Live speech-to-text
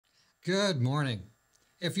Good morning.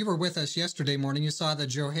 If you were with us yesterday morning, you saw that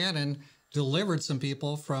Johanan delivered some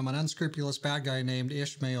people from an unscrupulous bad guy named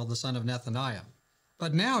Ishmael, the son of Nethaniah.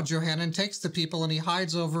 But now Johanan takes the people and he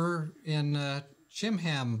hides over in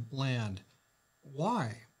Chimhamland.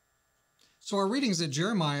 Why? So our readings at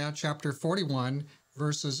Jeremiah chapter 41,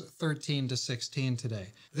 verses 13 to 16 today.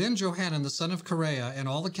 Then Johanan, the son of Kareah, and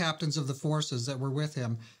all the captains of the forces that were with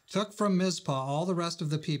him, took from Mizpah all the rest of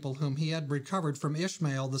the people whom he had recovered from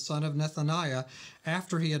Ishmael, the son of Nethaniah,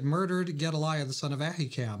 after he had murdered Gedaliah, the son of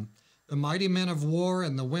Ahikam, the mighty men of war,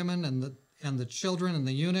 and the women, and the children, and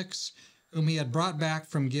the eunuchs, whom he had brought back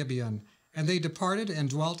from Gibeon. And they departed and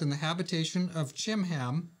dwelt in the habitation of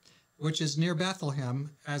Chimham, which is near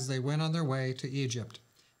Bethlehem, as they went on their way to Egypt,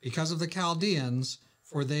 because of the Chaldeans,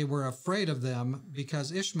 for they were afraid of them,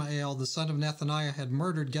 because Ishmael, the son of Nethaniah, had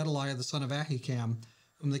murdered Gedaliah, the son of Ahikam,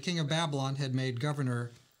 whom the king of Babylon had made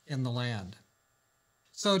governor in the land.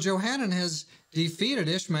 So Johanan has defeated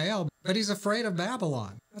Ishmael, but he's afraid of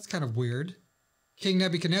Babylon. That's kind of weird. King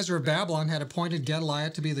Nebuchadnezzar of Babylon had appointed Gedaliah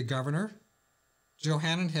to be the governor.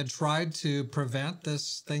 Johanan had tried to prevent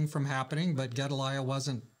this thing from happening, but Gedaliah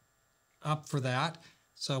wasn't up for that.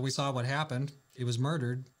 So we saw what happened. He was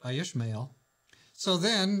murdered by Ishmael. So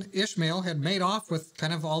then Ishmael had made off with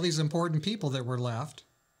kind of all these important people that were left,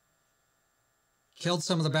 killed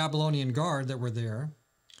some of the Babylonian guard that were there.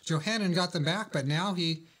 Johanan got them back, but now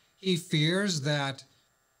he fears that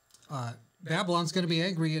Babylon's going to be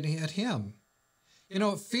angry at him. You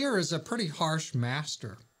know, fear is a pretty harsh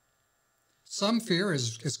master. Some fear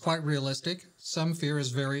is quite realistic. Some fear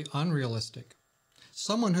is very unrealistic.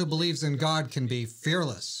 Someone who believes in God can be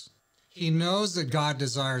fearless. He knows that God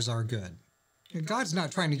desires our good. And God's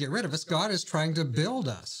not trying to get rid of us. God is trying to build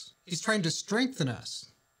us. He's trying to strengthen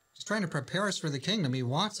us. He's trying to prepare us for the kingdom. He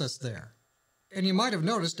wants us there. And you might have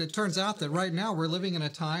noticed, it turns out that right now we're living in a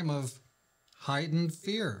time of heightened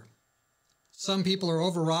fear. Some people are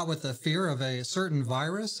overwrought with the fear of a certain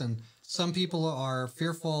virus, and some people are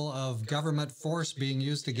fearful of government force being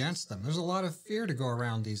used against them. There's a lot of fear to go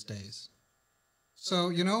around these days. So,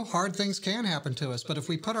 you know, hard things can happen to us, but if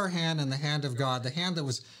we put our hand in the hand of God, the hand that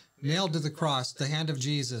was nailed to the cross, the hand of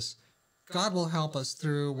Jesus, God will help us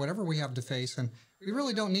through whatever we have to face, and we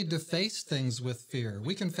really don't need to face things with fear.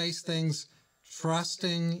 We can face things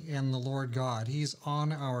trusting in the Lord God. He's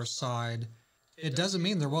on our side. It doesn't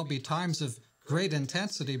mean there won't be times of great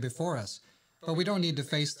intensity before us, but we don't need to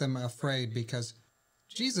face them afraid because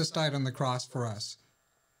Jesus died on the cross for us.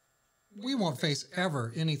 We won't face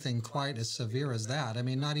ever anything quite as severe as that. I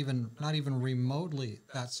mean, not even remotely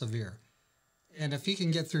that severe. And if he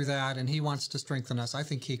can get through that and he wants to strengthen us, I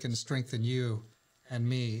think he can strengthen you and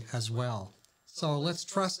me as well. So let's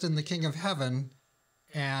trust in the King of Heaven,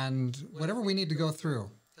 and whatever we need to go through,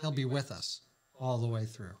 he'll be with us all the way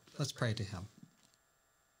through. Let's pray to him.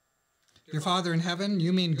 Dear Father in heaven,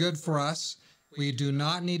 you mean good for us. We do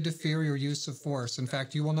not need to fear your use of force. In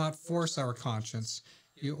fact, you will not force our conscience.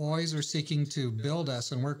 You always are seeking to build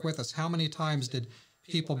us and work with us. How many times did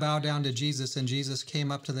people bow down to Jesus and Jesus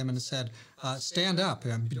came up to them and said, stand up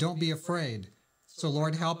and don't be afraid. So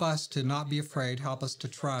Lord, help us to not be afraid. Help us to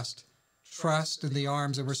trust. Trust in the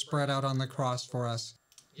arms that were spread out on the cross for us.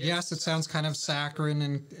 Yes, it sounds kind of saccharine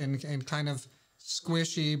and kind of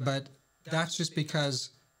squishy, but that's just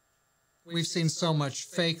because we've seen so much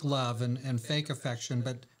fake love and fake affection,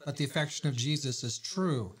 but the affection of Jesus is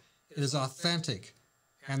true. It is authentic.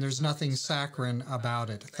 And there's nothing saccharine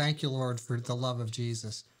about it. Thank you, Lord, for the love of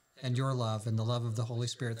Jesus and your love and the love of the Holy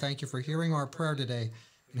Spirit. Thank you for hearing our prayer today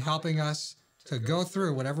and helping us to go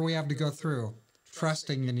through whatever we have to go through,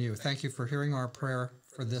 trusting in you. Thank you for hearing our prayer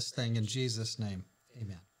for this thing in Jesus' name.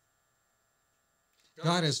 Amen.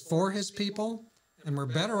 God is for his people, and we're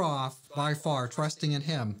better off by far trusting in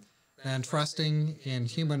him than trusting in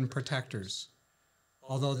human protectors.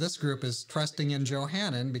 Although this group is trusting in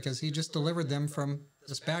Johanan because he just delivered them from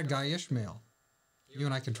this bad guy Ishmael. You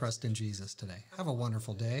and I can trust in Jesus today. Have a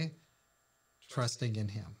wonderful day, trusting in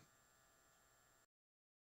him.